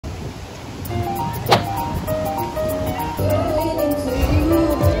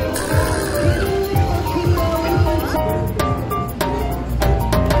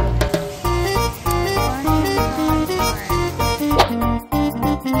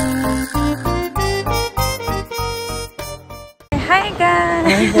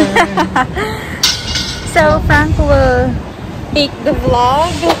Hi guys. So Frank will take the vlog.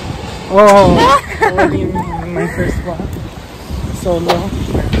 Oh, already my first vlog. Solo.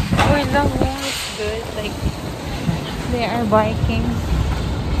 Uy, lang mo. It's good. Like, they are biking.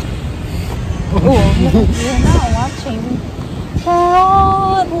 Oh, you're not watching.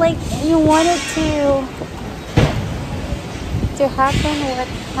 Oh, like, you wanted to happen. What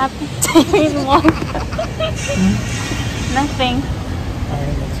happened to your mom? Nothing.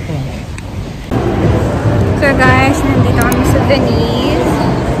 Alright, let's go. So guys, nandito kami sa Venice.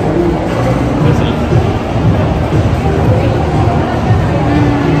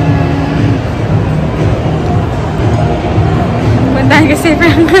 Puntahan kasi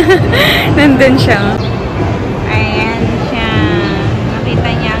from nandun siya. Ayan siya. Nakita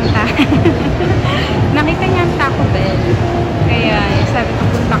niya ang nakita niya ang Taco Bell. Kaya sabi ko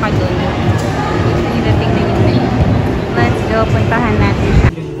punta ka dun. Nilating na yun. Let's go. Puntahan natin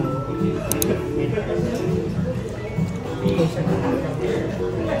siya.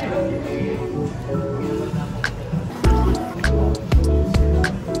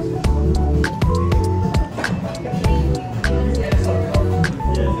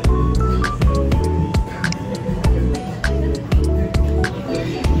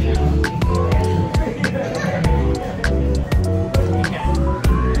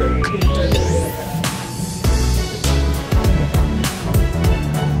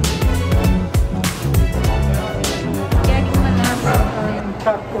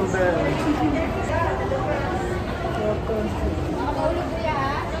 Taco Bell.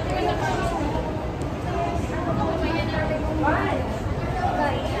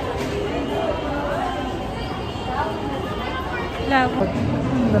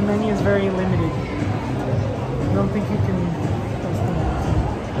 The menu is very limited. I don't think you can customize.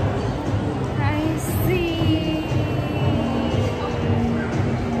 I see.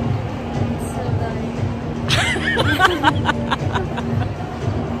 It's so done.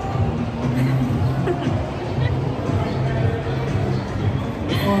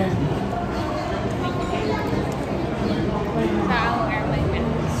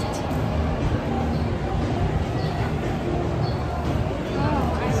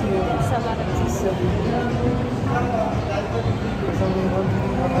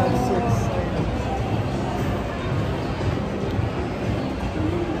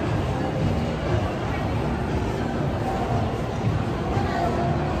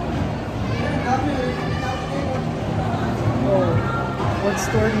 What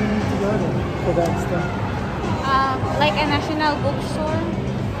store do you need to go to for that stuff? Like a national bookstore.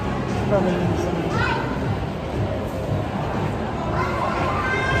 Probably some.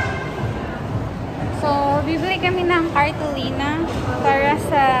 So, bibili kami ng cartolina para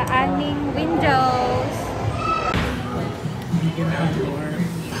sa aming windows. You can have more.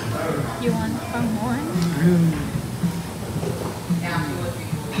 You want some more?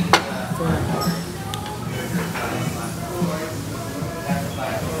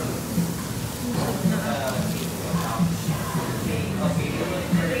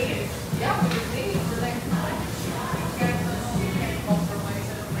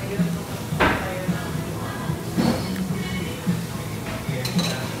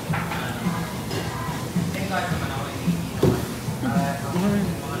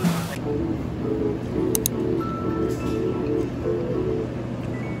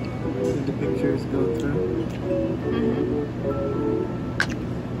 Did the pictures go through?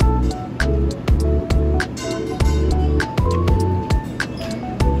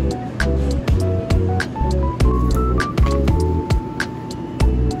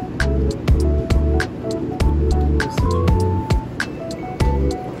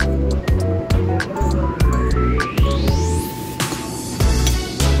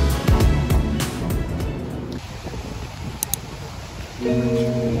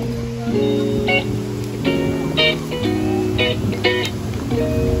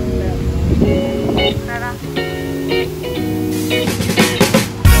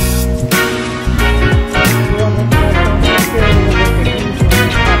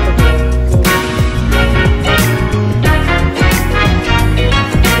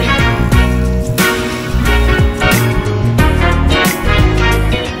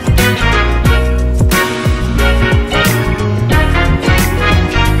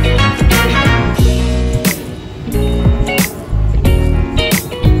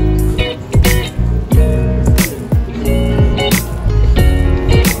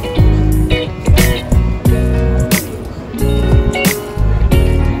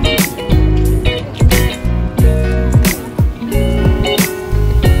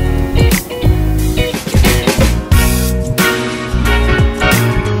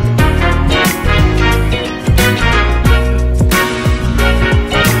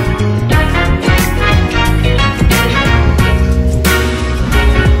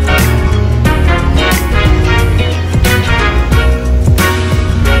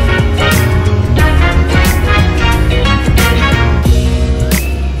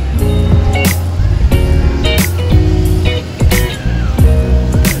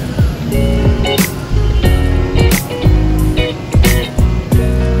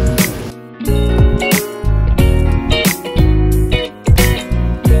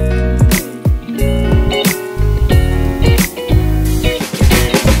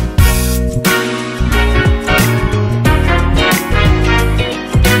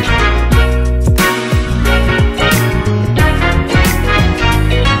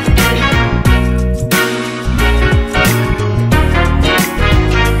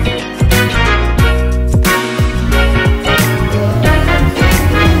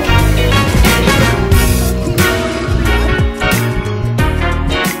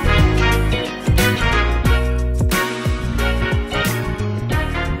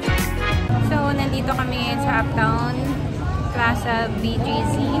 Uptown Plaza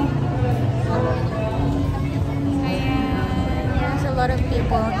BGC. Ayan. There's a lot of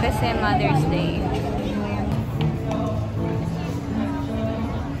people kasi Mother's Day.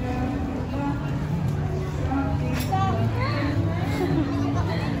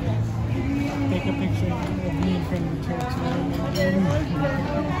 Take a picture of me from the church.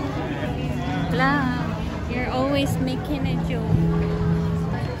 Blah. You're always making a joke.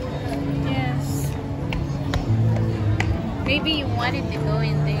 Yes. Maybe you wanted to go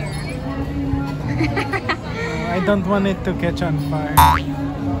in there. I don't want it to catch on fire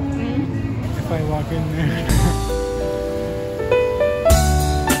if I walk in there.